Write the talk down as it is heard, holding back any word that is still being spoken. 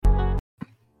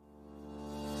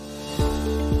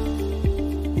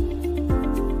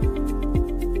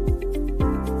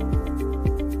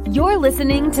You're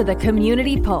listening to the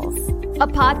Community Pulse, a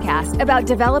podcast about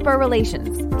developer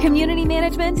relations, community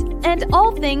management, and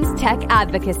all things tech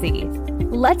advocacy.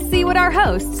 Let's see what our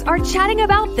hosts are chatting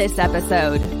about this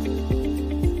episode.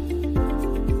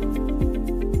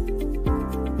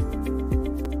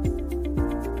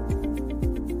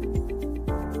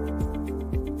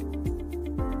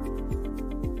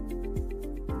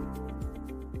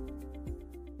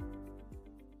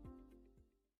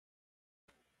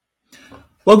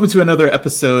 Welcome to another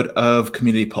episode of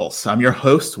Community Pulse. I'm your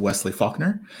host, Wesley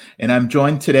Faulkner, and I'm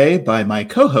joined today by my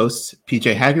co-hosts,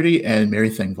 PJ Haggerty and Mary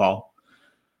Thingvall.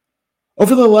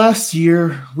 Over the last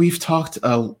year, we've talked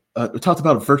about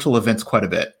virtual events quite a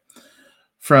bit,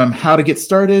 from how to get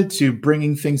started to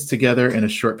bringing things together in a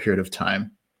short period of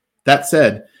time. That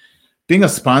said, being a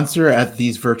sponsor at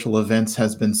these virtual events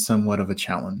has been somewhat of a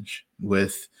challenge,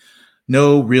 with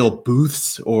no real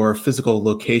booths or physical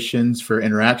locations for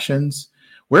interactions.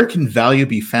 Where can value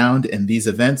be found in these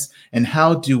events, and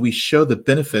how do we show the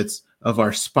benefits of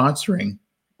our sponsoring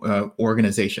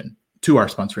organization to our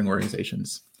sponsoring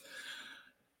organizations?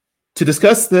 To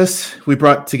discuss this, we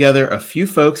brought together a few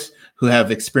folks who have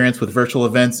experience with virtual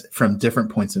events from different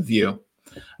points of view.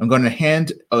 I'm going to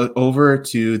hand over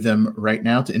to them right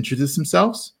now to introduce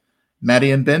themselves.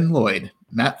 Maddie and Ben Lloyd.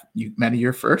 Maddie,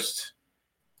 you're first.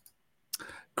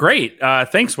 Great.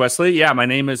 Thanks, Wesley. Yeah, my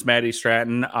name is Maddie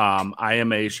Stratton. I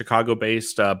am a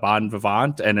Chicago-based bon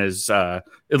vivant, and at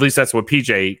least that's what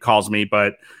PJ calls me.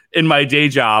 But in my day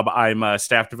job, I'm a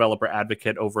staff developer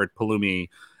advocate over at Pulumi,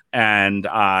 and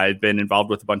I've been involved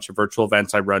with a bunch of virtual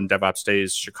events. I run DevOps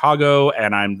Days Chicago,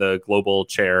 and I'm the global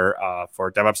chair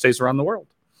for DevOps Days around the world.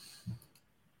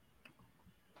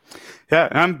 Yeah,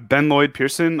 I'm Ben Lloyd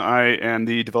Pearson. I am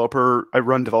the developer. I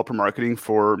run developer marketing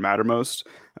for Mattermost.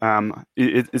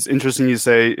 It's interesting you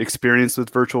say experience with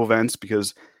virtual events,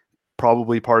 because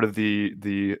probably part of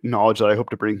the knowledge that I hope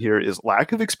to bring here is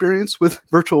lack of experience with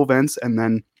virtual events, and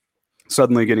then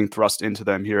suddenly getting thrust into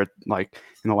them here, like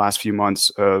in the last few months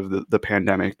of the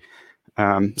pandemic.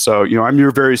 So, I'm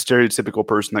your very stereotypical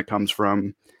person that comes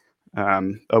from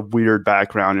a weird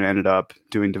background and ended up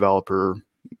doing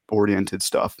developer-oriented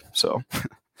stuff. So.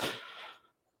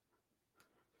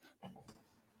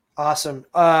 Awesome.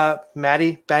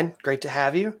 Maddie, Ben, great to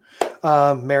have you.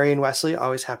 Mary and Wesley,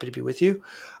 always happy to be with you.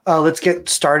 Let's get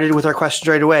started with our questions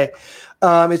right away.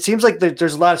 It seems like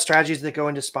there's a lot of strategies that go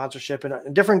into sponsorship,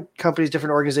 and different companies,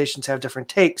 different organizations have different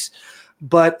takes.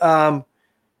 But,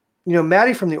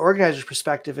 Maddie, from the organizer's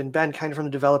perspective, and Ben, kind of from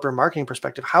the developer marketing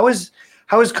perspective, how has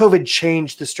COVID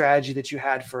changed the strategy that you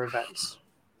had for events?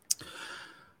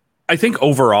 I think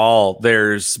overall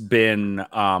there's been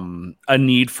a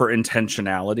need for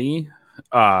intentionality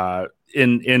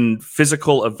in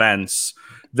physical events.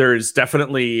 There's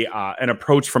definitely an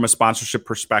approach from a sponsorship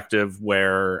perspective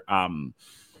where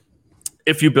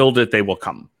if you build it, they will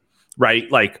come,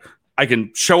 right? Like I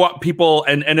can show up people,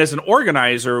 and as an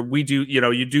organizer, we do,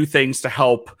 you do things to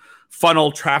help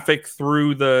funnel traffic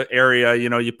through the area.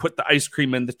 You put the ice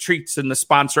cream and the treats in the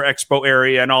sponsor expo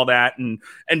area and all that, and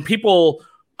people.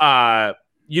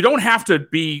 You don't have to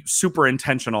be super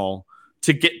intentional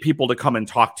to get people to come and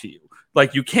talk to you.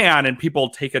 Like you can, and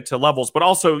people take it to levels, but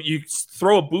also you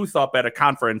throw a booth up at a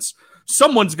conference,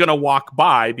 someone's going to walk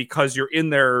by because you're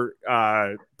in their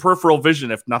peripheral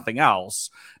vision, if nothing else.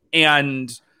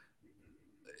 And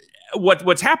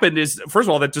what's happened is, first of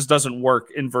all, that just doesn't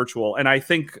work in virtual. And I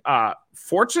think,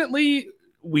 fortunately,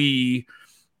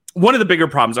 one of the bigger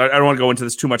problems, I don't want to go into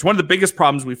this too much. One of the biggest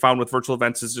problems we found with virtual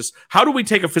events is just how do we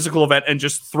take a physical event and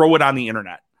just throw it on the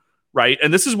internet, right?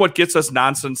 And this is what gets us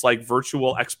nonsense like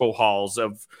virtual expo halls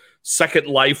of Second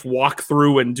Life, walk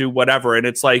through and do whatever. And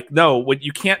it's like, no, what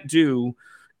you can't do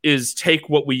is take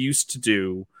what we used to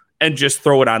do and just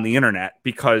throw it on the internet,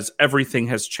 because everything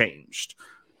has changed.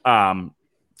 So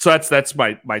that's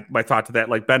my thought to that.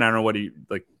 Like, Ben, I don't know what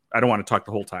like. I don't want to talk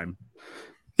the whole time.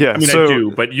 Yeah, I mean, I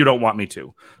do, but you don't want me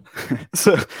to.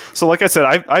 So like I said,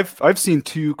 I've seen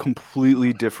two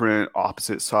completely different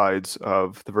opposite sides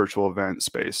of the virtual event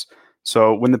space.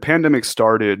 So when the pandemic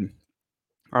started,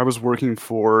 I was working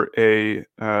for a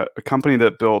company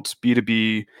that built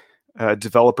B2B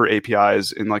developer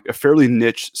APIs in like a fairly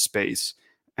niche space,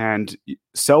 and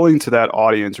selling to that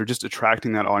audience, or just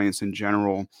attracting that audience in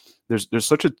general, there's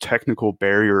such a technical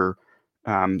barrier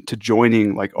to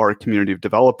joining like our community of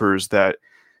developers that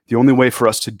the only way for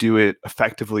us to do it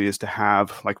effectively is to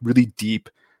have like really deep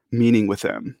meaning with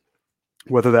them,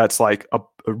 whether that's like a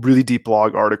really deep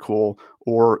blog article,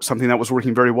 or something that was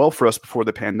working very well for us before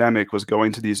the pandemic was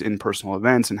going to these in-person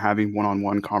events and having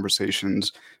one-on-one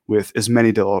conversations with as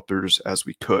many developers as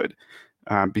we could.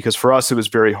 because for us, it was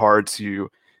very hard to,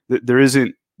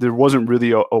 there wasn't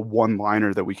really a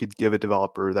one-liner that we could give a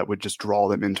developer that would just draw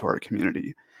them into our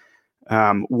community.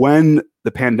 When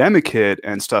the pandemic hit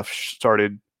and stuff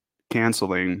started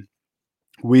canceling,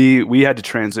 we had to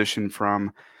transition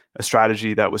from a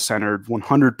strategy that was centered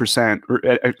 100%,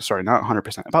 or sorry, not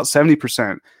 100%, about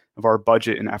 70% of our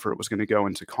budget and effort was going to go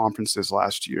into conferences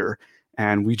last year.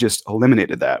 And we just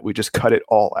eliminated that. We just cut it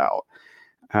all out.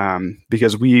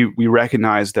 Because we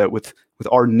recognized that with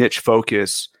our niche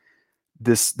focus,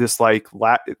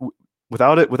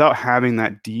 without having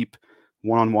that deep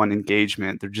one-on-one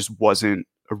engagement, there just wasn't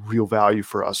a real value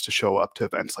for us to show up to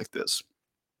events like this.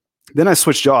 Then I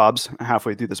switched jobs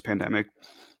halfway through this pandemic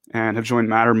and have joined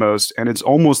Mattermost, and it's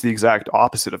almost the exact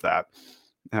opposite of that.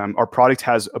 Our product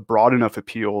has a broad enough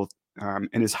appeal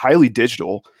and is highly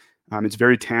digital. It's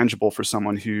very tangible for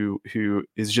someone who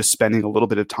is just spending a little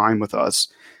bit of time with us.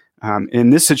 In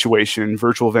this situation,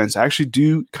 virtual events actually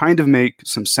do kind of make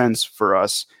some sense for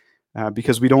us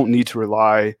because we don't need to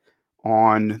rely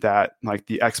on that, like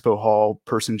the expo hall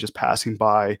person just passing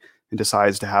by and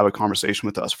decides to have a conversation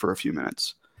with us for a few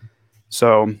minutes.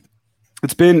 So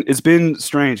it's been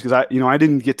strange because I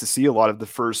didn't get to see a lot of the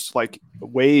first like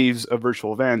waves of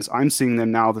virtual events. I'm seeing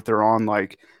them now that they're on,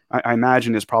 like I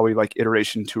imagine is probably like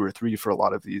iteration 2 or 3 for a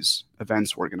lot of these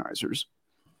events organizers.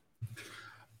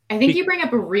 I think you bring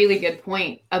up a really good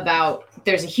point about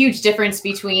there's a huge difference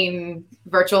between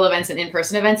virtual events and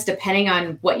in-person events depending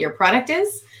on what your product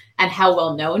is and how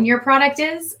well known your product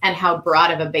is and how broad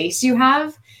of a base you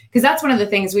have. Because that's one of the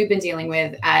things we've been dealing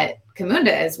with at Camunda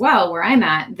as well, where I'm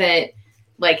at, that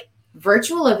like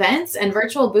virtual events and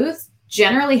virtual booths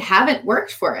generally haven't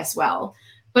worked for us well.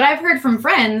 But I've heard from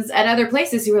friends at other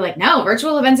places who were like, no,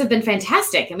 virtual events have been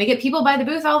fantastic. And we get people by the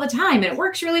booth all the time and it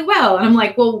works really well. And I'm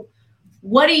like, well,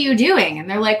 what are you doing? And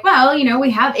they're like, well,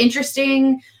 we have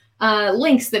interesting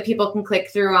links that people can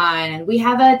click through on. And we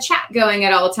have a chat going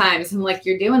at all times. I'm like,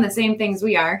 you're doing the same things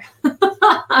we are.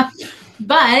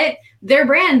 But their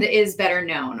brand is better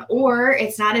known, or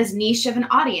it's not as niche of an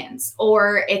audience,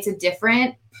 or it's a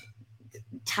different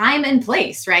time and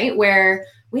place, right? Where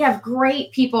we have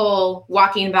great people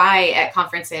walking by at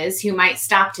conferences who might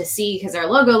stop to see because our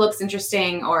logo looks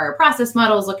interesting or our process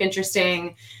models look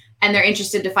interesting, and they're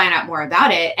interested to find out more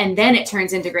about it. And then it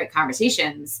turns into great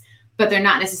conversations, but they're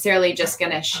not necessarily just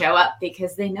going to show up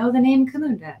because they know the name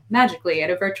Camunda magically at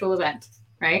a virtual event,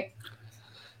 right?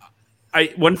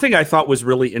 One thing I thought was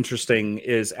really interesting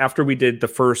is after we did the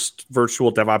first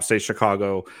virtual DevOps Day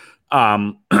Chicago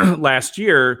last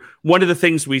year, one of the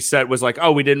things we said was like,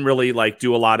 oh, we didn't really like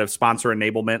do a lot of sponsor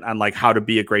enablement on like how to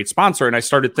be a great sponsor. And I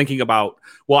started thinking about,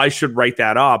 well, I should write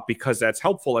that up because that's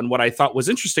helpful. And what I thought was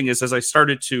interesting is as I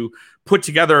started to put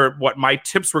together what my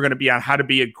tips were going to be on how to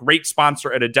be a great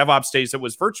sponsor at a DevOps Days that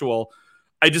was virtual,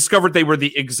 I discovered they were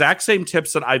the exact same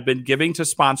tips that I've been giving to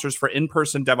sponsors for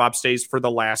in-person DevOps Days for the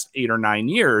last 8 or 9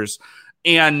 years.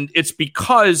 And it's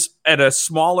because at a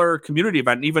smaller community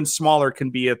event, and even smaller can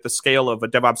be at the scale of a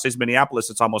DevOps Days Minneapolis,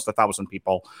 it's almost 1,000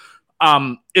 people.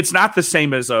 It's not the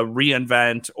same as a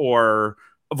reInvent or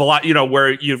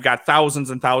where you've got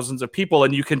thousands and thousands of people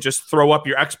and you can just throw up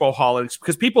your expo hall. And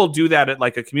because people do that at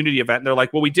like a community event, and they're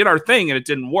like, well, we did our thing and it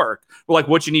didn't work. Well, like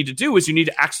what you need to do is you need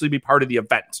to actually be part of the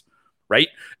event. Right.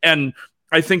 And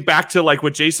I think back to like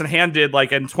what Jason Hand did,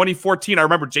 like in 2014, I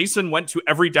remember Jason went to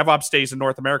every DevOps Days in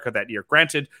North America that year.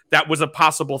 Granted, that was a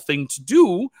possible thing to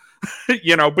do,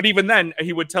 but even then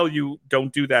he would tell you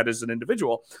don't do that as an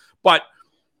individual. But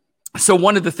so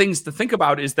one of the things to think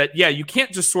about is that, yeah, you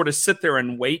can't just sort of sit there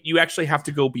and wait. You actually have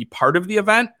to go be part of the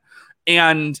event.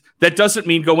 And that doesn't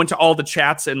mean go into all the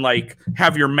chats and like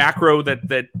have your macro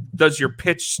that does your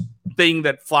pitch thing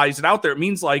that flies it out there. It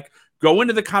means like, go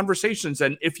into the conversations,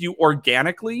 and if you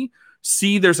organically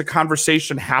see there's a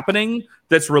conversation happening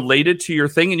that's related to your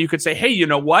thing, and you could say, hey, you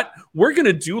know what? We're going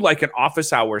to do like an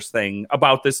office hours thing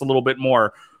about this a little bit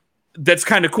more. That's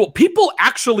kind of cool. People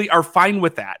actually are fine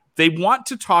with that. They want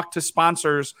to talk to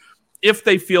sponsors if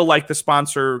they feel like the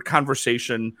sponsor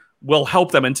conversation will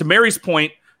help them. And to Mary's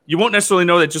point, you won't necessarily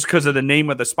know that just because of the name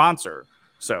of the sponsor.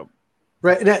 So.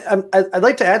 Right. And I'd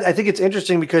like to add, I think it's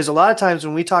interesting because a lot of times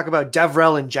when we talk about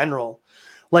DevRel in general,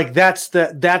 like that's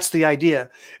the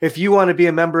idea. If you want to be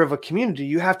a member of a community,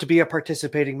 you have to be a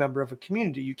participating member of a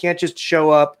community. You can't just show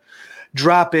up,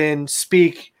 drop in,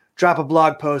 speak, drop a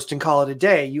blog post and call it a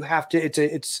day. You have to,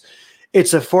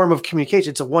 it's a form of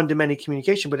communication. It's a one-to-many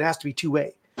communication, but it has to be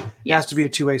two-way. It has to be a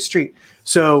two-way street.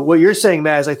 So what you're saying,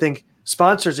 Matt, is I think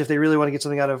sponsors, if they really want to get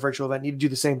something out of a virtual event, need to do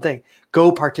the same thing.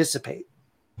 Go participate.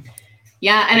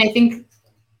 Yeah, and I think,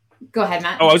 go ahead,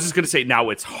 Matt. Oh, I was just going to say,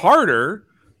 now it's harder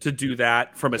to do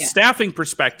that from a staffing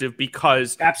perspective,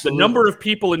 because the number of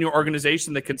people in your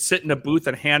organization that can sit in a booth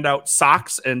and hand out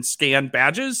socks and scan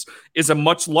badges is a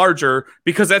much larger,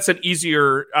 because that's an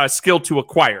easier skill to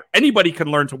acquire. Anybody can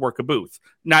learn to work a booth.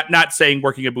 Not saying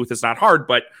working a booth is not hard,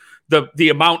 but the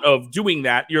amount of doing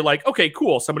that, you're like, okay,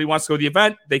 cool. Somebody wants to go to the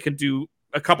event. They can do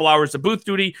a couple hours of booth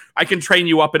duty. I can train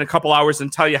you up in a couple hours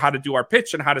and tell you how to do our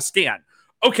pitch and how to scan.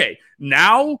 Okay,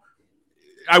 now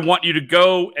I want you to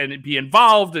go and be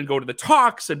involved and go to the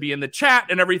talks and be in the chat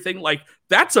and everything. Like,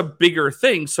 that's a bigger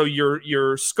thing. So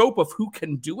your scope of who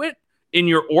can do it in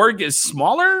your org is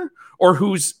smaller, or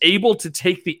who's able to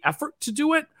take the effort to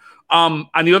do it. On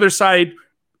the other side,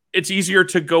 it's easier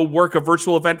to go work a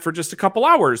virtual event for just a couple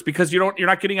hours, because you're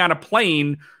not getting on a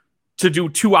plane to do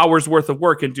 2 hours worth of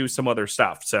work and do some other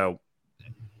stuff. So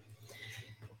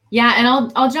yeah, and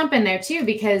I'll jump in there too,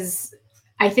 because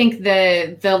I think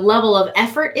the level of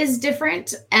effort is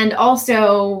different, and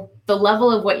also the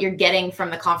level of what you're getting from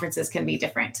the conferences can be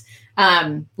different.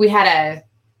 We had a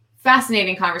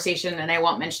fascinating conversation, and I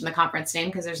won't mention the conference name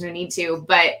because there's no need to,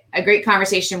 but a great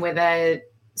conversation with a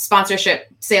sponsorship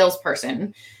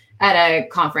salesperson at a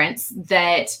conference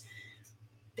that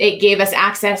it gave us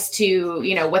access to,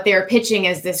 what they were pitching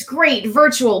as this great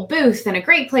virtual booth and a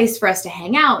great place for us to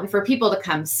hang out and for people to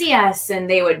come see us. And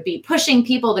they would be pushing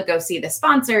people to go see the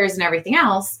sponsors and everything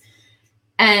else.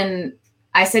 And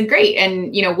I said, great.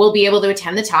 And, we'll be able to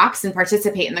attend the talks and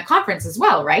participate in the conference as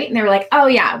well. Right. And they were like, oh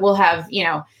yeah, we'll have,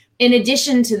 in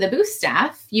addition to the booth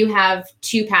staff, you have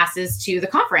 2 passes to the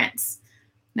conference.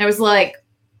 And I was like,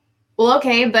 well,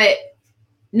 okay, but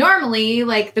normally,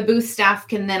 like, the booth staff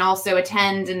can then also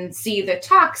attend and see the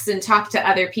talks and talk to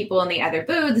other people in the other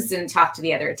booths and talk to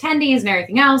the other attendees and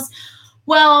everything else.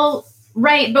 Well,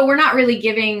 right, but we're not really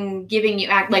giving you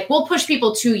like, we'll push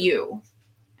people to you.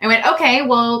 I went, okay,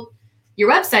 well, your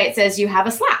website says you have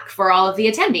a Slack for all of the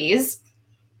attendees.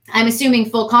 I'm assuming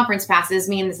full conference passes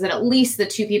means that at least the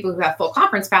 2 people who have full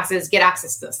conference passes get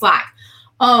access to the Slack.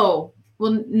 Oh,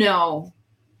 well, no.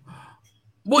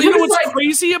 Well, you know what's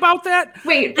crazy about that?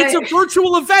 Wait, it's a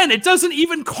virtual event. It doesn't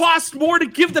even cost more to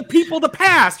give the people the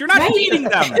pass. You're not feeding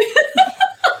them.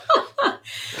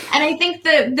 And I think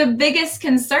the biggest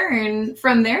concern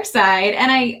from their side,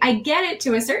 and I get it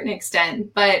to a certain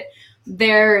extent, but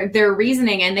their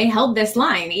reasoning, and they held this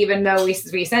line, even though we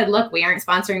said, look, we aren't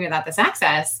sponsoring without this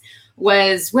access,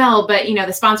 was, well, but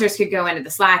the sponsors could go into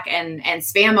the Slack and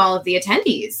spam all of the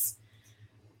attendees.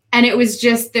 And it was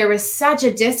just, there was such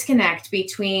a disconnect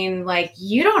between, like,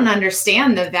 you don't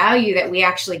understand the value that we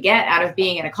actually get out of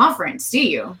being at a conference, do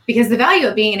you? Because the value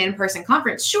of being an in-person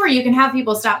conference, sure, you can have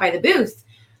people stop by the booth,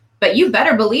 but you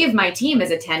better believe my team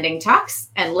is attending talks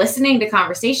and listening to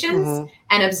conversations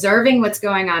and observing what's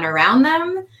going on around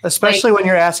them. Especially when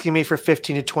you're asking me for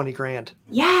 15 to 20 grand.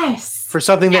 Yes. For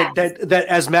something that,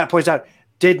 as Matt points out,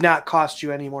 did not cost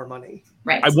you any more money.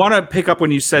 Right. I want to pick up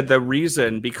when you said the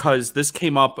reason, because this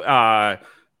came up a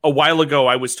while ago.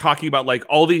 I was talking about, like,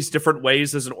 all these different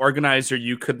ways as an organizer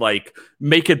you could, like,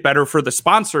 make it better for the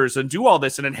sponsors and do all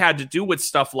this. And it had to do with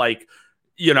stuff like,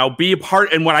 be a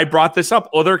part. And when I brought this up,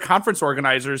 other conference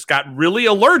organizers got really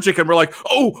allergic and were like,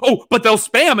 oh, but they'll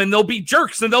spam and they'll be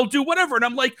jerks and they'll do whatever. And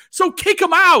I'm like, so kick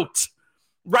them out.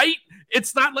 Right.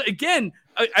 It's not like, again,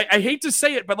 I hate to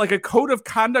say it, but like a code of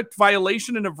conduct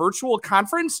violation in a virtual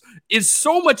conference is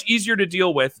so much easier to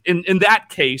deal with in that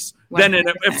case 100%. Than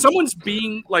if someone's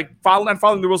being like not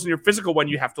following the rules in your physical one,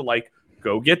 you have to like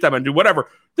go get them and do whatever.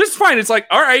 This is fine. It's like,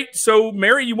 all right, so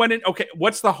Mary, you went in. Okay,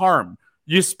 what's the harm?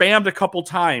 You spammed a couple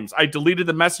times. I deleted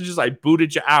the messages. I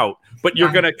booted you out. But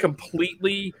you're going to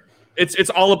completely... It's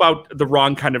all about the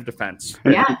wrong kind of defense.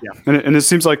 Yeah. And it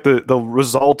seems like the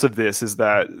result of this is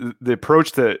that the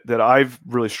approach that I've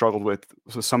really struggled with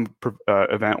some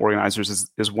event organizers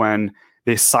is when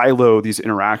they silo these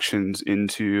interactions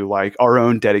into like our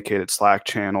own dedicated Slack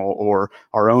channel or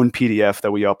our own PDF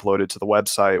that we uploaded to the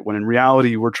website, when in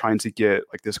reality we're trying to get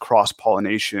like this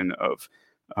cross-pollination of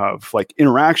like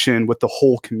interaction with the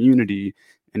whole community,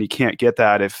 and you can't get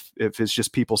that if it's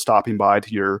just people stopping by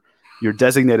to your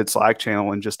designated Slack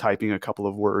channel and just typing a couple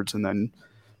of words and then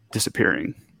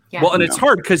disappearing. Yeah. Well, and it's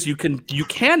hard because you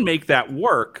can make that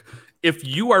work if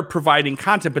you are providing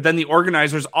content, but then the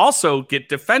organizers also get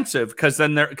defensive because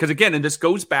again, and this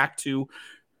goes back to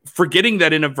forgetting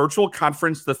that in a virtual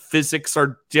conference, the physics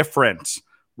are different,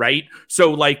 right?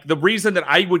 So like the reason that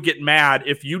I would get mad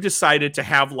if you decided to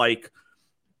have like,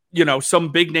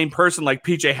 some big name person like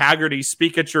PJ Haggerty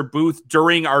speak at your booth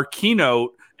during our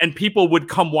keynote and people would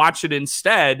come watch it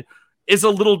instead is a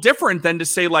little different than to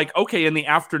say like, okay, in the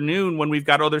afternoon when we've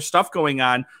got other stuff going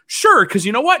on, sure. Because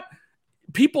you know what?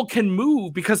 people can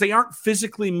move because they aren't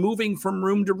physically moving from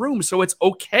room to room. So it's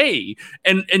okay.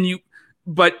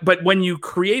 But when you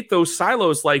create those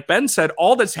silos, like Ben said,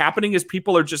 all that's happening is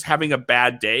people are just having a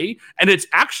bad day. And it's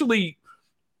actually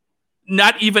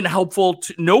not even helpful.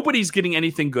 Nobody's getting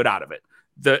anything good out of it.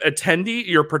 The attendee,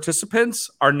 your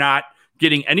participants are not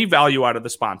getting any value out of the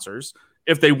sponsors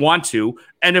if they want to.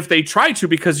 And if they try to,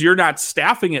 because you're not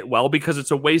staffing it well, because it's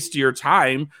a waste of your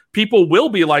time, people will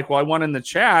be like, well, I want in the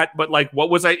chat, but like, what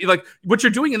was I like? What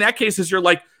you're doing in that case is you're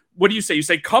like, what do you say? You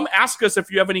say, come ask us if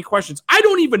you have any questions. I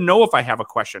don't even know if I have a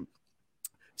question.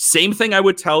 Same thing I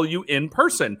would tell you in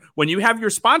person. When you have your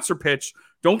sponsor pitch,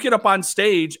 don't get up on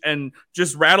stage and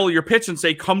just rattle your pitch and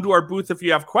say, come to our booth if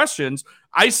you have questions.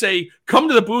 I say, come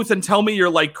to the booth and tell me your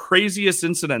like craziest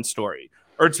incident story,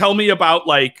 or tell me about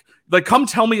like come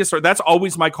tell me a story. That's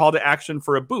always my call to action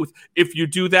for a booth. If you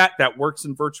do that, that works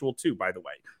in virtual too, by the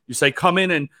way. You say, come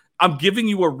in and I'm giving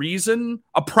you a reason,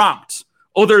 a prompt,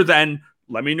 other than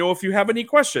let me know if you have any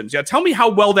questions. Yeah, tell me how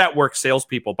well that works,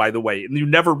 salespeople, by the way. And you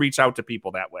never reach out to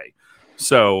people that way.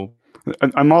 So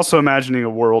I'm also imagining a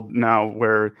world now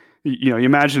where, you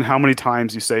imagine how many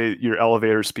times you say your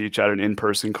elevator speech at an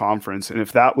in-person conference. And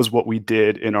if that was what we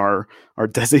did in our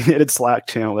designated Slack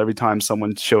channel every time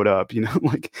someone showed up,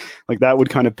 like that would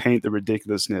kind of paint the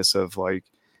ridiculousness of like,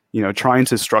 trying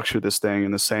to structure this thing in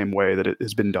the same way that it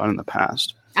has been done in the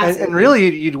past. And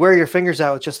really, you'd wear your fingers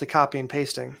out with just the copy and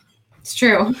pasting. It's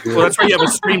true. Well, that's why you have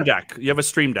a Stream Deck. You have a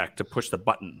Stream Deck to push the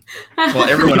button. Well,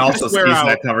 everyone also sees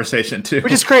that conversation too.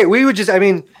 Which is great. We would just,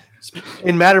 in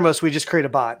Mattermost, we just create a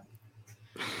bot.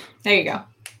 There you go.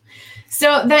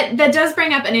 So that does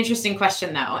bring up an interesting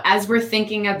question, though. As we're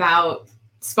thinking about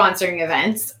sponsoring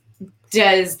events,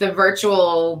 does the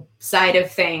virtual side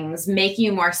of things make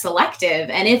you more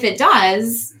selective? And if it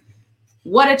does,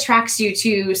 what attracts you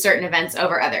to certain events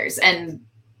over others? And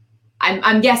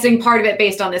I'm guessing part of it,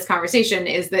 based on this conversation,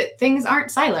 is that things aren't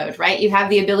siloed, right? You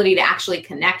have the ability to actually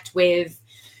connect with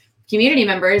community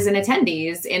members and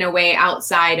attendees in a way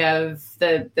outside of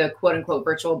the quote unquote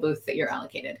virtual booth that you're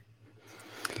allocated.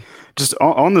 Just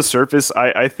on the surface,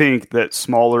 I think that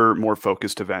smaller, more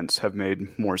focused events have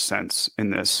made more sense in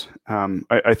this.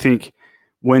 I think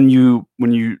when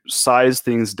you size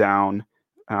things down,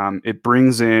 it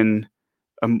brings in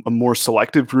a more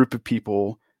selective group of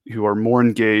people who are more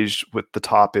engaged with the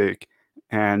topic,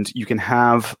 and you can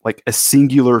have like a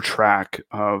singular track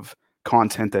of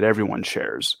content that everyone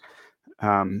shares.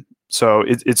 So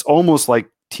it's almost like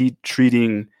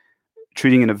treating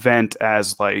an event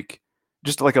as like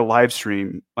just like a live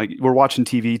stream. Like we're watching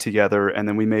TV together, and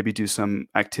then we maybe do some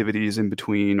activities in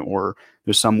between, or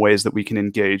there's some ways that we can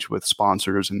engage with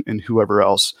sponsors and whoever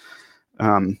else.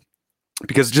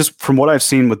 Because just from what I've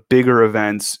seen with bigger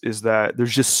events is that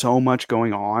there's just so much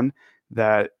going on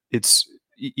that it's,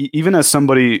 even as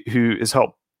somebody who has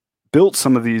helped build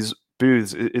some of these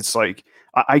booths, it's like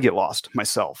I get lost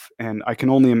myself. And I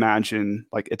can only imagine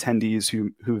like attendees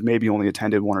who maybe only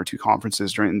attended one or two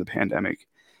conferences during the pandemic,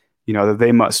 that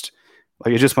they must,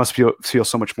 like, it just must feel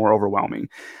so much more overwhelming.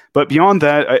 But beyond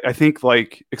that, I think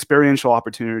like experiential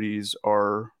opportunities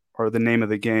are the name of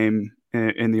the game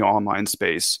in the online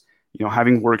space.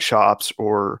 Having workshops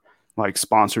or like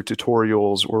sponsored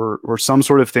tutorials or some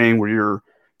sort of thing where you're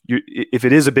if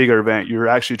it is a bigger event, you're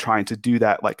actually trying to do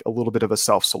that, like a little bit of a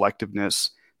self-selectiveness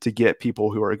to get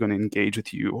people who are going to engage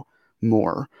with you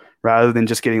more, rather than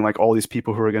just getting like all these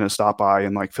people who are going to stop by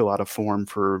and like fill out a form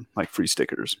for like free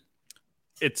stickers.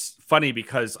 It's funny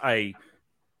because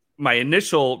my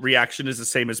initial reaction is the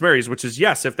same as Mary's, which is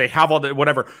yes, if they have all the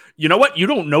whatever, you know what? You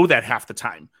don't know that half the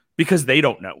time because they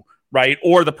don't know. Right.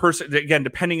 Or the person, again,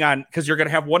 depending on, because you're going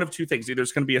to have one of two things. Either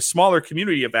it's going to be a smaller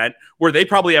community event where they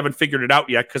probably haven't figured it out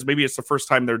yet because maybe it's the first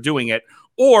time they're doing it,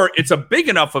 or it's a big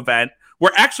enough event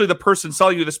where actually the person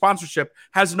selling you the sponsorship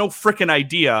has no freaking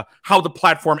idea how the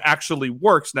platform actually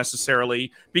works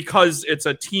necessarily, because it's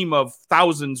a team of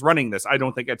thousands running this. I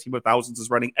don't think a team of thousands is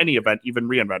running any event, even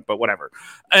reInvent, but whatever.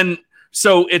 And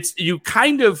so you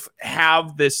kind of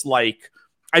have this like,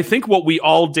 I think what we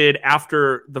all did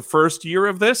after the first year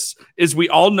of this is we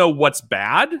all know what's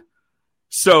bad.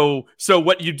 So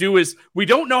what you do is, we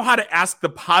don't know how to ask the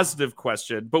positive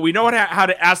question, but we know how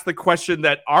to ask the question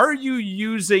that, are you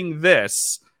using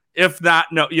this? If not,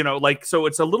 no, so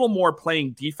it's a little more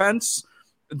playing defense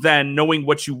than knowing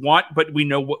what you want, but we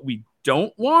know what we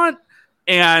don't want.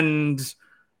 And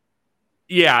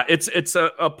yeah, it's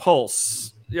a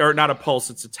pulse. Or not a pulse,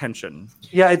 it's a tension.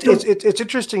 Yeah, it's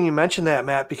interesting you mentioned that,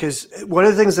 Matt, because one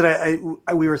of the things that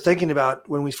we were thinking about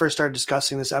when we first started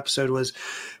discussing this episode was,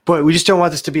 boy, we just don't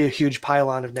want this to be a huge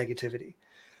pylon of negativity.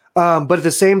 But at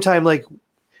the same time, like,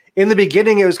 in the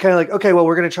beginning, it was kind of like, okay, well,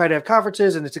 we're going to try to have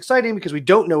conferences and it's exciting because we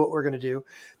don't know what we're going to do.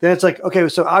 Then it's like, okay,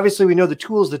 so obviously we know the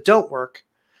tools that don't work.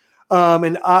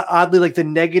 And oddly, like the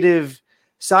negative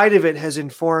side of it has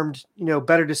informed,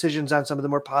 better decisions on some of the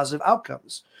more positive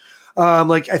outcomes.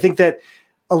 Like I think that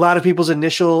a lot of people's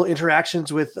initial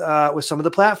interactions with some of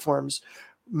the platforms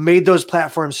made those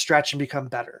platforms stretch and become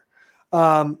better.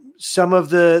 Some of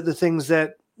the things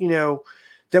that,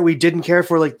 that we didn't care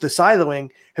for, like the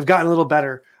siloing, have gotten a little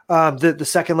better. The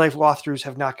Second Life walkthroughs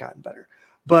have not gotten better.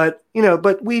 But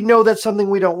we know that's something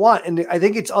we don't want. And I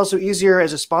think it's also easier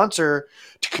as a sponsor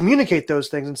to communicate those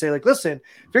things and say, like, listen,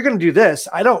 if you're going to do this,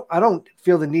 I don't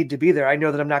feel the need to be there. I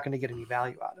know that I'm not going to get any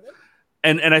value out of it.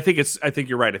 And I think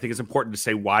you're right. I think it's important to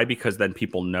say why, because then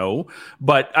people know.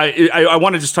 But I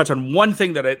want to just touch on one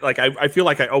thing that I feel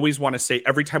like I always want to say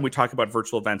every time we talk about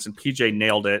virtual events, and PJ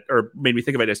nailed it or made me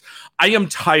think of it, is I am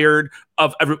tired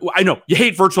of I know you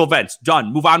hate virtual events.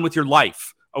 Done. Move on with your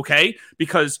life. Okay?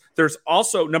 Because there's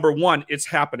also, number one, it's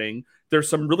happening. There's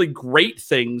some really great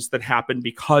things that happen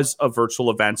because of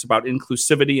virtual events about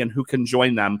inclusivity and who can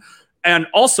join them. And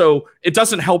also, it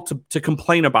doesn't help to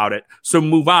complain about it. So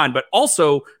move on. But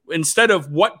also, instead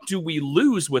of what do we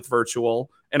lose with virtual,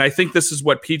 and I think this is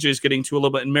what PJ is getting to a little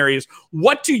bit, and Mary, is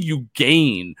what do you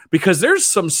gain? Because there's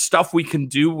some stuff we can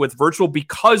do with virtual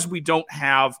because we don't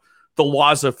have the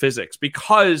laws of physics.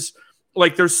 Because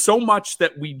like there's so much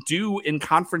that we do in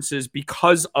conferences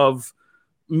because of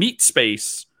Meet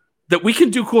Space that we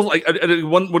can do cool. Like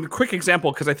one quick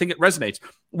example, because I think it resonates.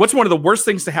 What's one of the worst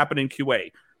things to happen in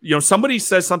QA? Somebody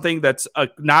says something that's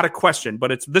not a question,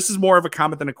 but this is more of a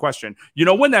comment than a question.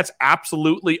 When that's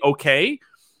absolutely okay?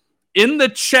 In the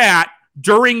chat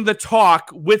during the talk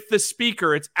with the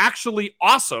speaker, it's actually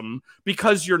awesome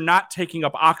because you're not taking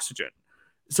up oxygen.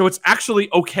 So it's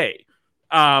actually okay.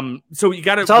 So you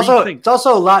got to rethink. It's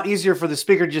also a lot easier for the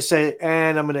speaker to just say,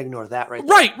 and I'm going to ignore that right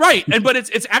there. Right. But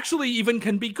it's actually even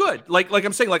can be good. Like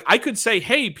I'm saying, like I could say,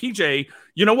 hey, PJ,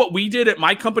 you know what we did at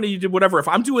my company, you did whatever. If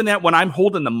I'm doing that when I'm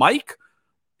holding the mic,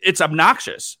 it's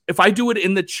obnoxious. If I do it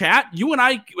in the chat, you and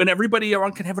I and everybody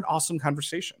around can have an awesome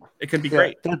conversation. It can be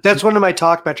great. That's one of my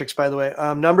talk metrics, by the way.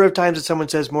 Number of times that someone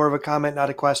says more of a comment, not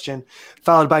a question,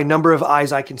 followed by number of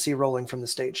eyes I can see rolling from the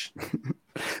stage.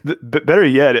 Better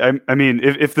yet, I mean,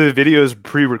 if the video is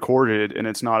pre-recorded and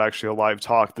it's not actually a live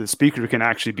talk, the speaker can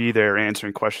actually be there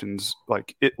answering questions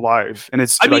like it live. And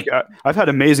I've had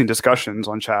amazing discussions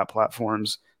on chat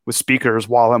platforms with speakers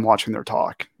while I'm watching their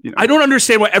talk. I don't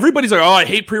understand why everybody's like, oh, I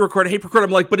hate pre-recorded.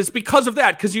 I'm like, but it's because of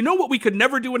that. Because you know what we could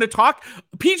never do in a talk?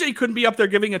 PJ couldn't be up there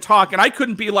giving a talk, and I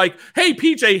couldn't be like, hey,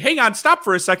 PJ, hang on, stop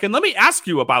for a second. Let me ask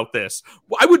you about this.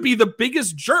 I would be the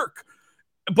biggest jerk.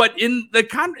 But in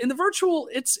the virtual,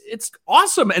 it's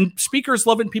awesome, and speakers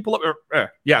loving people.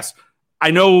 Yes, I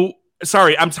know.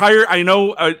 Sorry, I'm tired. I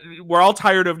know we're all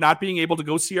tired of not being able to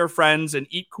go see our friends and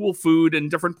eat cool food in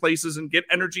different places and get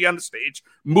energy on the stage.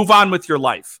 Move on with your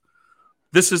life.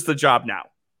 This is the job now.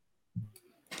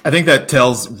 I think that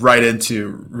tells right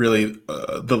into really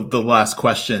the last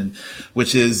question,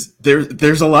 which is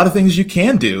there's a lot of things you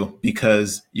can do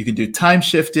because you can do time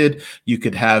shifted. You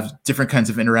could have different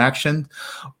kinds of interaction.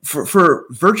 For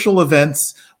virtual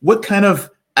events, what kind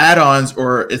of add-ons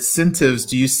or incentives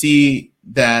do you see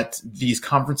that these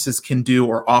conferences can do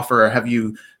or offer? Or have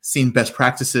you seen best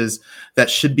practices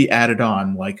that should be added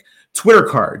on, like Twitter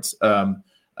cards?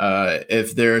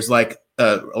 If there's like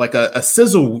a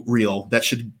sizzle reel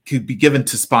that could be given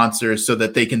to sponsors so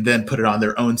that they can then put it on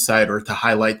their own site or to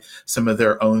highlight some of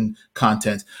their own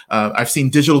content. I've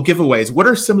seen digital giveaways. What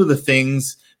are some of the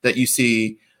things that you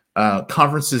see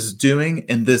conferences doing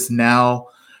in this now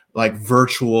like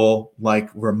virtual, like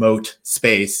remote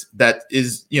space that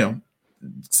is,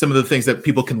 some of the things that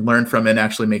people can learn from and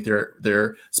actually make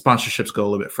their sponsorships go a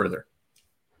little bit further?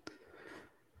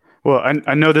 Well,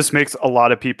 I know this makes a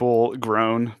lot of people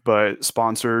groan, but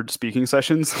sponsored speaking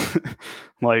sessions,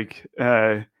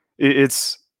 event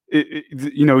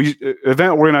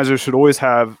organizers should always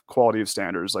have quality of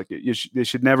standards. Like they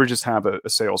should never just have a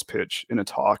sales pitch in a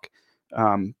talk.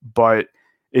 But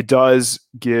it does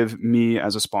give me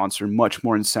as a sponsor much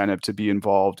more incentive to be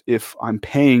involved if I'm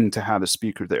paying to have a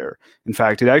speaker there. In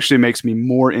fact, it actually makes me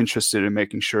more interested in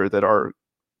making sure that our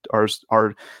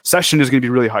session is going to be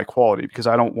really high quality, because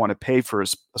I don't want to pay for a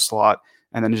slot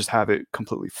and then just have it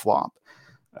completely flop.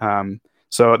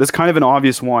 So that's kind of an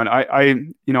obvious one. I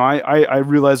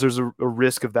realize there's a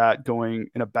risk of that going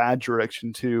in a bad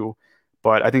direction too,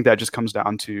 but I think that just comes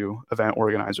down to event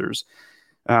organizers.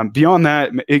 Beyond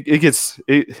that, it gets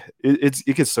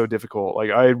so difficult. Like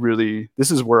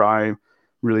this is where I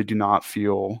really do not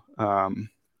feel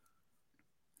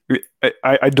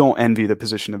I don't envy the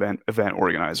position of event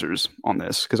organizers on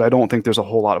this, because I don't think there's a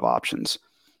whole lot of options.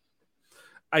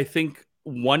 I think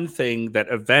one thing that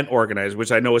event organizers,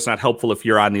 which I know is not helpful if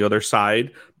you're on the other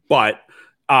side, but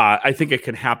I think it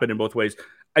can happen in both ways.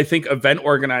 I think event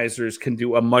organizers can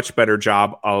do a much better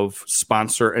job of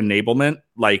sponsor enablement,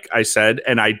 like I said.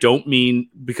 And I don't mean,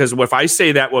 because if I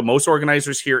say that, what most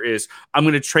organizers hear is, I'm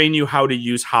going to train you how to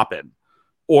use Hopin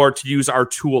or to use our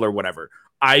tool or whatever.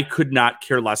 I could not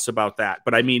care less about that.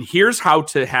 But I mean, here's how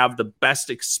to have the best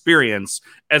experience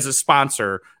as a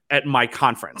sponsor at my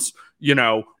conference. You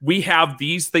know, we have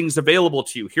these things available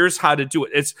to you. Here's how to do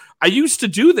it. I used to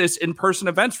do this in-person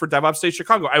events for DevOps Day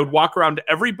Chicago. I would walk around to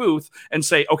every booth and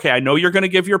say, okay, I know you're going to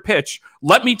give your pitch.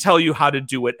 Let me tell you how to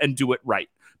do it and do it right.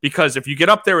 Because if you get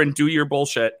up there and do your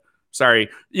bullshit, sorry,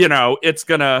 you know, it's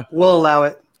going to... We'll allow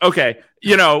it. Okay,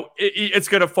 you know, it's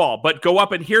going to fall. But go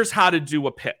up and here's how to do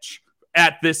a pitch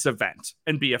at this event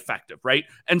and be effective, right?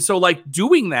 And so, like,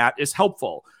 doing that is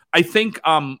helpful. I think...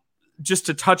 just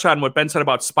to touch on what Ben said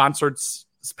about sponsored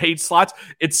paid slots,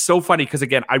 it's so funny because,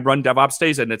 again, I run DevOps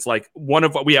Days, and it's like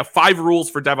we have 5 rules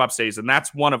for DevOps Days, and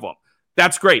that's one of them.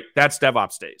 That's great. That's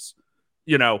DevOps Days.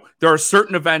 You know, there are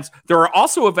certain events. There are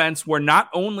also events where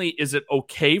not only is it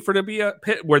okay for to be a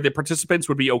pitch, where the participants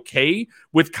would be okay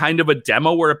with kind of a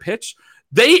demo or a pitch,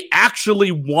 they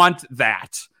actually want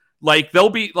that. Like, they'll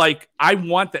be like, I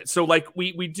want that. So, like,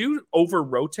 we do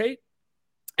over-rotate.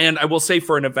 And I will say,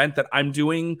 for an event that I'm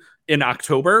doing in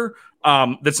October,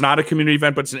 that's not a community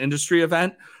event, but it's an industry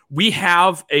event, we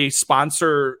have a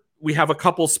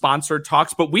couple sponsored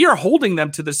talks, but we are holding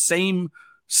them to the same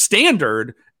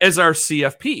standard as our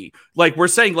CFP. Like, we're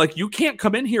saying, like, you can't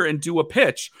come in here and do a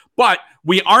pitch, but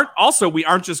we aren't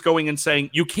just going and saying,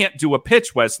 you can't do a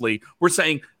pitch, Wesley. We're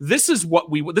saying, this is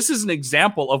an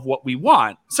example of what we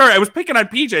want. Sorry, I was picking on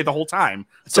PJ the whole time.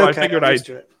 So okay, I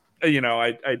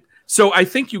figured So I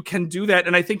think you can do that.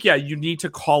 And I think, you need to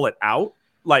call it out.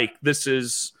 Like, this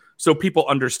is so people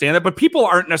understand it. But people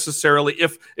aren't necessarily,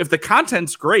 if the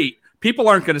content's great, people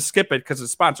aren't going to skip it because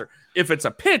it's sponsored. If it's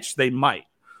a pitch, they might.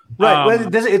 Right.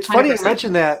 It's funny 100%. You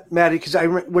mentioned that, Maddie, because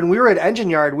when we were at Engine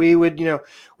Yard, we would,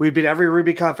 we'd be at every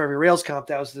RubyConf, every RailsConf.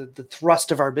 That was the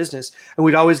thrust of our business. And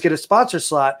we'd always get a sponsor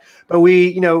slot. But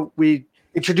we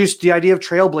introduced the idea of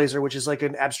Trailblazer, which is like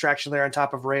an abstraction layer on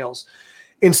top of Rails.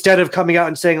 Instead of coming out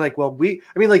and saying, like, well,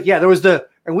 there was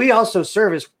and we also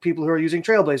service people who are using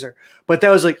Trailblazer, but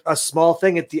that was like a small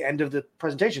thing at the end of the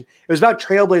presentation. It was about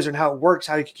Trailblazer and how it works,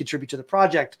 how you can contribute to the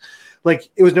project. Like,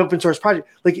 it was an open source project.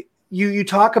 Like, you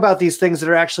talk about these things that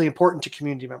are actually important to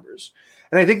community members.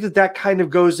 And I think that kind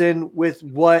of goes in with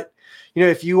what,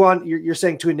 if you want, you're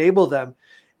saying to enable them,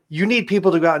 you need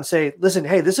people to go out and say, listen,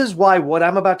 hey, this is why what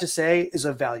I'm about to say is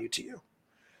of value to you.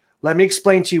 Let me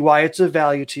explain to you why it's of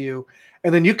value to you.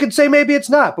 And then you could say maybe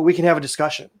it's not, but we can have a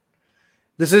discussion.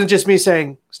 This isn't just me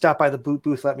saying, stop by the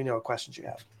booth, let me know what questions you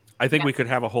have. I think we could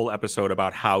have a whole episode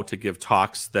about how to give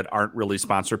talks that aren't really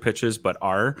sponsor pitches, but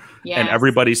are, and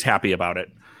everybody's happy about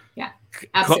it. Yeah,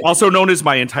 absolutely. Also known as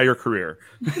my entire career.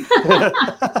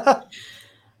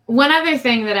 One other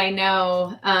thing that I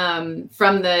know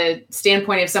from the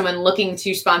standpoint of someone looking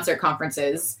to sponsor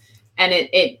conferences, and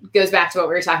it goes back to what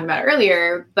we were talking about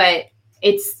earlier, but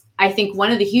I think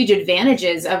one of the huge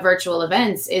advantages of virtual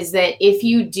events is that if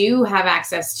you do have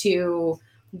access to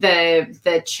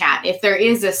the chat, if there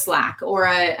is a Slack or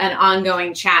an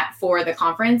ongoing chat for the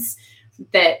conference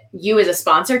that you as a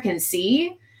sponsor can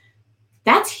see,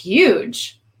 that's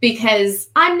huge, because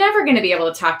I'm never going to be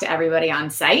able to talk to everybody on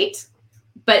site,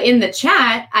 but in the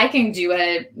chat, I can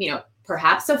do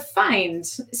perhaps a find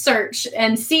search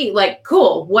and see, like,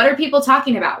 cool, what are people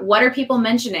talking about? What are people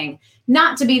mentioning?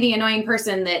 Not to be the annoying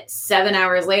person that 7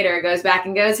 hours later goes back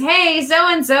and goes, hey,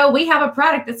 so-and-so, we have a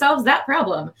product that solves that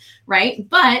problem, right?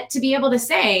 But to be able to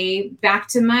say back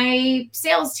to my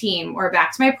sales team or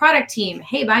back to my product team,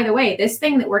 hey, by the way, this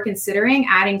thing that we're considering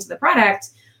adding to the product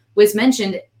was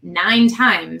mentioned 9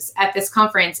 times at this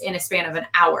conference in a span of an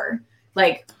hour.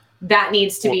 Like, that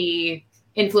needs to be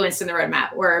influenced in the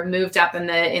roadmap or moved up in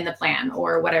the plan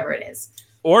or whatever it is.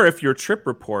 Or if your trip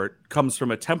report comes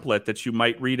from a template that you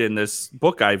might read in this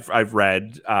book I've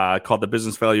read called The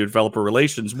Business Value of Developer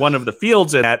Relations, one of the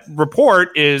fields in that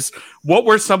report is what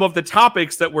were some of the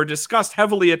topics that were discussed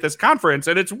heavily at this conference,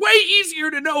 and it's way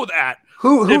easier to know that.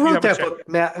 Who wrote that book,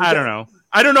 Matt? I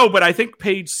don't know, but I think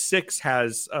page 6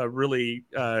 has a really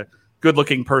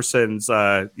good-looking person's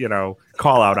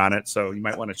call out on it, so you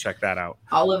might want to check that out.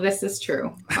 All of this is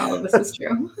true.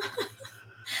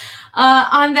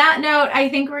 On that note, I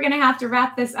think we're going to have to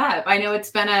wrap this up. I know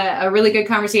it's been a really good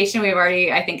conversation. We've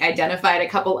already, I think, identified a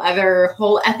couple other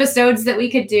whole episodes that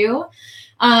we could do.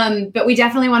 But we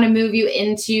definitely want to move you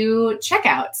into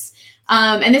checkouts.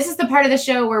 And this is the part of the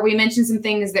show where we mention some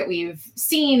things that we've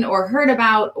seen or heard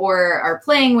about or are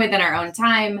playing with in our own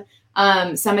time.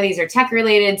 Some of these are tech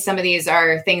related. Some of these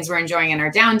are things we're enjoying in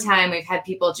our downtime. We've had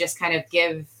people just kind of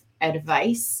give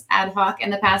advice ad hoc in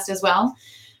the past as well.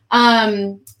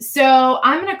 So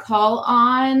I'm going to call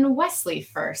on Wesley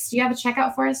first. Do you have a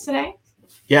checkout for us today?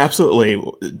 Yeah, absolutely.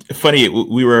 Funny,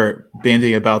 we were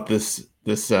bandying about this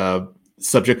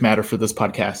subject matter for this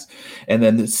podcast, and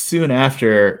then soon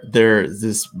after, there's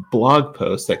this blog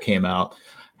post that came out.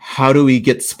 How do we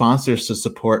get sponsors to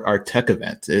support our tech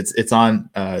event? It's on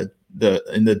in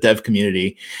the dev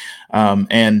community,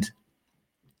 and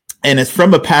it's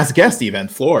from a past guest, even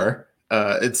Floor.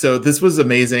 And so this was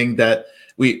amazing that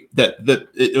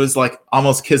it was like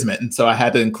almost kismet, and so I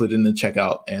had to include it in the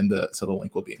checkout, and so the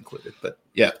link will be included. But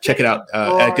yeah, check it out.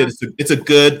 It's a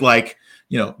good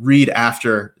read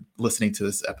after listening to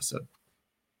this episode.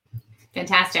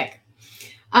 Fantastic.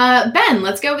 Ben,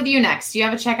 let's go with you next. Do you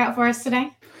have a checkout for us today?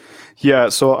 Yeah,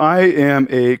 so I am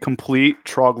a complete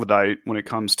troglodyte when it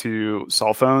comes to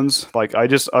cell phones. Like, I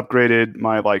just upgraded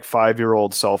my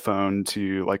 5-year-old cell phone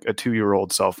to a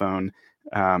 2-year-old cell phone.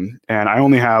 And I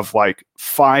only have 5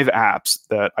 apps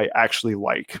that I actually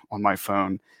like on my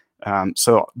phone.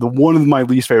 So one of my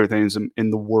least favorite things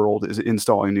in the world is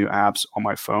installing new apps on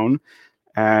my phone.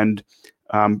 And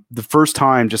the first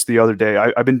time, just the other day,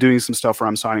 I've been doing some stuff where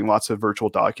I'm signing lots of virtual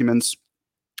documents,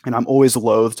 and I'm always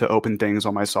loath to open things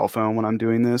on my cell phone when I'm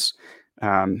doing this.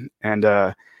 Google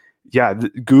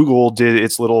did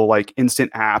its little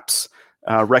instant apps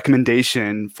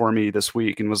recommendation for me this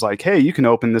week and was like, hey, you can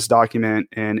open this document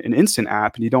in an instant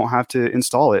app and you don't have to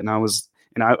install it. And I was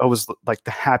the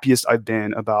happiest I've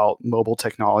been about mobile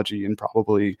technology and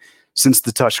probably since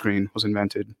the touchscreen was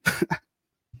invented.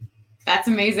 That's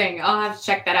amazing. I'll have to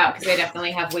check that out because I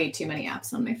definitely have way too many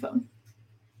apps on my phone.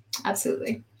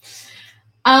 Absolutely.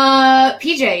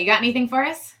 PJ, you got anything for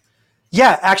us?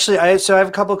 Yeah, actually, I have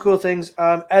a couple of cool things.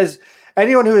 As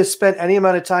anyone who has spent any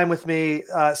amount of time with me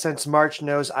since March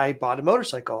knows, I bought a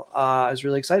motorcycle. I was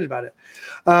really excited about it.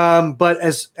 But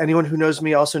as anyone who knows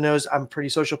me also knows, I'm a pretty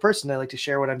social person. I like to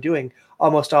share what I'm doing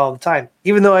almost all the time,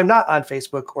 even though I'm not on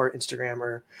Facebook or Instagram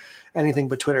or anything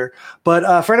but Twitter. But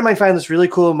a friend of mine found this really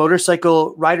cool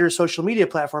motorcycle rider social media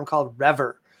platform called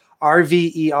Rever,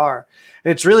 RVER.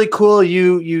 And it's really cool.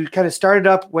 You kind of start it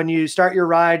up when you start your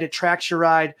ride. It tracks your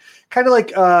ride, kind of like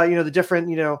the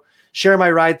different share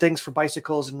my ride things for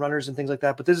bicycles and runners and things like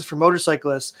that. But this is for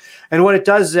motorcyclists. And what it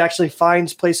does is it actually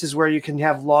finds places where you can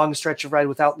have long stretch of ride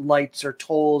without lights or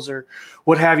tolls or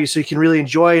what have you. So you can really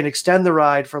enjoy and extend the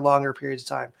ride for longer periods of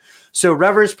time. So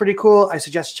Rever is pretty cool. I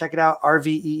suggest check it out.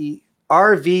 RVER.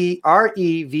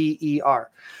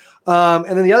 And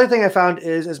then the other thing I found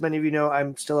is, as many of you know,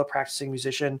 I'm still a practicing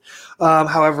musician.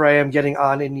 However, I am getting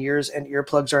on in years and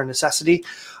earplugs are a necessity.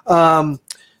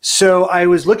 So I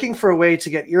was looking for a way to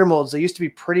get ear molds. They used to be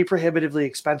pretty prohibitively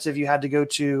expensive. You had to go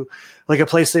to a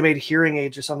place they made hearing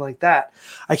aids or something like that.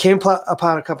 I came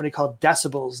upon a company called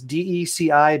Decibulz,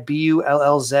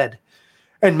 DECIBULLZ.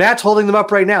 And Matt's holding them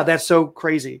up right now. That's so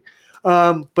crazy.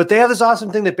 But they have this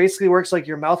awesome thing that basically works like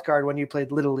your mouth guard when you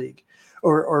played Little League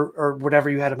or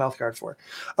whatever you had a mouth guard for.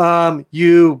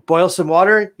 You boil some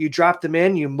water, you drop them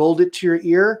in, you mold it to your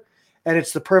ear, and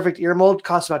it's the perfect ear mold.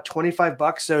 Costs about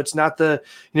 $25. So it's not the,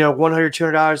 $100,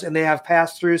 $200, and they have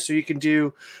pass through. So you can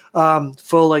do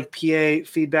full PA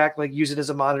feedback, use it as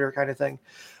a monitor kind of thing.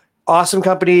 Awesome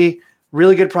company,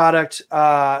 really good product.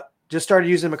 Just started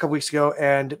using them a couple weeks ago,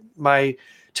 and my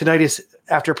tinnitus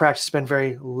after practice has been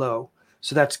very low.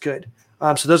 So that's good.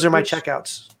 So those are my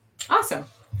checkouts. Awesome.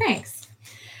 Thanks.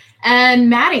 And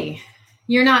Maddie,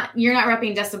 you're not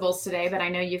repping Decibulz today, but I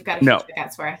know you've got a few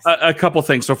checkouts for us. A couple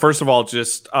things. So first of all,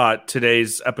 just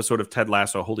today's episode of Ted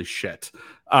Lasso. Holy shit.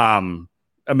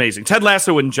 Amazing. Ted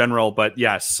Lasso in general, but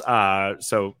yes.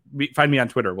 So find me on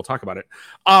Twitter. We'll talk about it.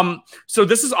 So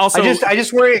this is also. I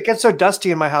just worry it gets so dusty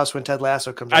in my house when Ted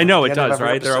Lasso comes out. I know it does,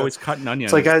 right? They're always cutting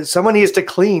onions. It's someone needs to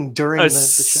clean during the show.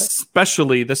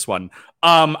 Especially this one.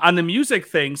 On the music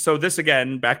thing. So this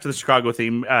again, back to the Chicago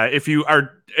theme. If you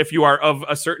are of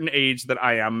a certain age that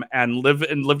I am and lived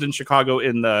in Chicago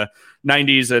in the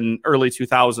 90s and early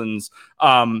 2000s,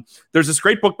 there's this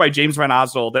great book by James Van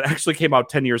Osdol that actually came out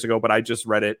 10 years ago, but I just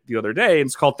read it the other day. And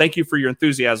it's called Thank You for Your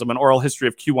Enthusiasm, an oral history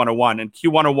of Q101. And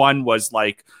Q101 was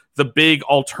the big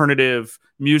alternative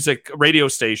music radio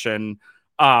station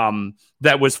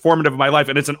that was formative of my life.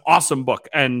 And it's an awesome book.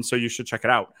 And so you should check it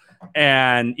out.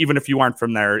 And even if you aren't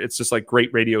from there, it's just like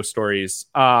great radio stories.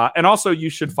 And also you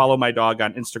should follow my dog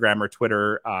on Instagram or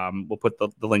Twitter. We'll put the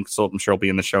link, so I'm sure it'll be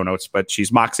in the show notes, but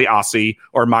she's Moxie Aussie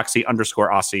or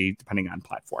Moxie_Aussie, depending on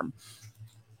platform.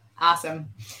 Awesome.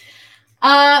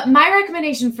 My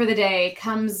recommendation for the day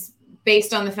comes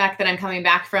based on the fact that I'm coming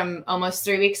back from almost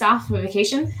 3 weeks off of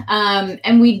vacation.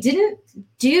 And we didn't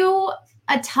do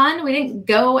a ton. We didn't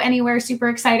go anywhere super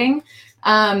exciting.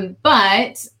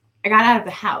 But I got out of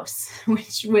the house,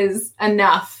 which was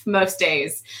enough most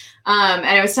days. And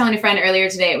I was telling a friend earlier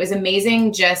today, it was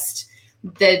amazing just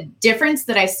the difference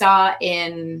that I saw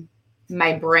in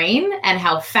my brain and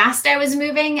how fast I was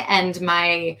moving, and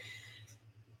my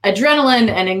adrenaline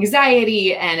and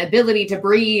anxiety and ability to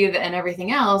breathe and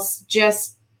everything else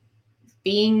just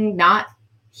being not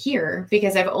here,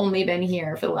 because I've only been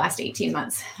here for the last 18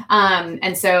 months.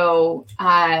 And so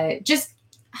just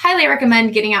highly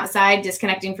recommend getting outside,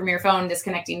 disconnecting from your phone,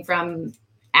 disconnecting from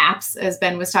apps, as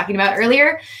Ben was talking about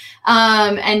earlier,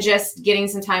 and just getting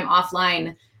some time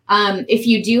offline. If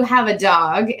you do have a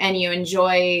dog and you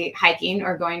enjoy hiking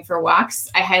or going for walks,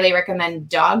 I highly recommend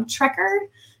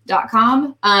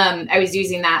dogtrekker.com. I was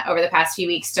using that over the past few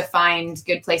weeks to find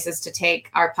good places to take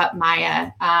our pup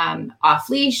Maya off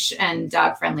leash and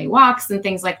dog friendly walks and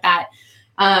things like that.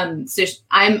 So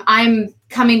I'm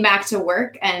coming back to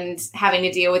work and having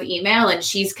to deal with email, and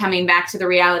she's coming back to the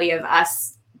reality of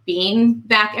us being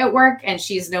back at work, and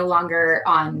she's no longer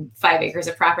on 5 acres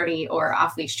of property or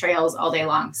off leash trails all day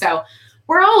long. So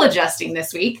we're all adjusting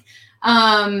this week.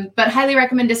 But highly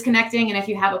recommend disconnecting. And if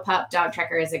you have a pup, Dog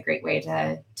Trekker is a great way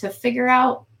to figure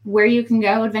out where you can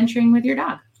go adventuring with your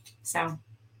dog. So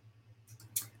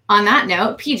on that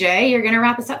note, PJ, you're going to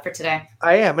wrap us up for today.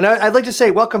 I am. And I'd like to say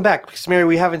welcome back, because Mary,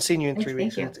 we haven't seen you in 3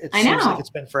 weeks. Thank you. It I seems know. like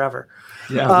it's been forever.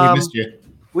 Yeah, we missed you.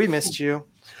 We missed you.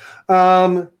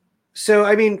 So,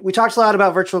 I mean, we talked a lot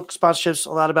about virtual sponsorships, a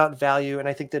lot about value, and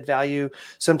I think that value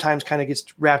sometimes kind of gets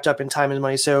wrapped up in time and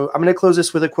money. So I'm going to close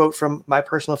this with a quote from my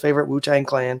personal favorite, Wu-Tang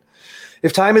Clan.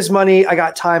 If time is money, I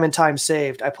got time and time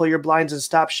saved. I pull your blinds and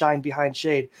stop shine behind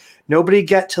shade. Nobody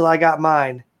get till I got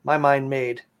mine, my mind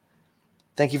made.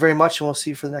 Thank you very much, and we'll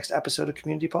see you for the next episode of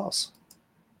Community Pulse.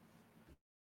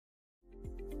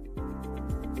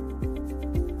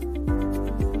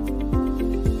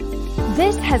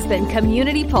 This has been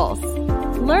Community Pulse.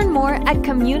 Learn more at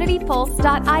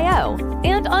communitypulse.io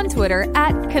and on Twitter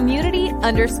at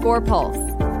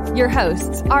community_pulse. Your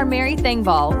hosts are Mary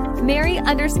Thingvall,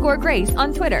 Mary_Grace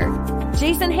on Twitter,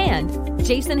 Jason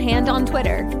Hand on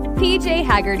Twitter, PJ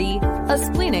Haggerty, a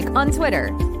Splenic on Twitter,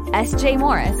 SJ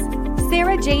Morris,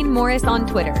 Sarah Jane Morris on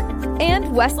Twitter,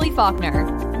 and Wesley Faulkner,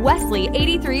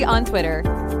 Wesley83 on Twitter.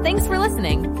 Thanks for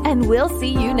listening, and we'll see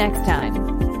you next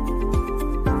time.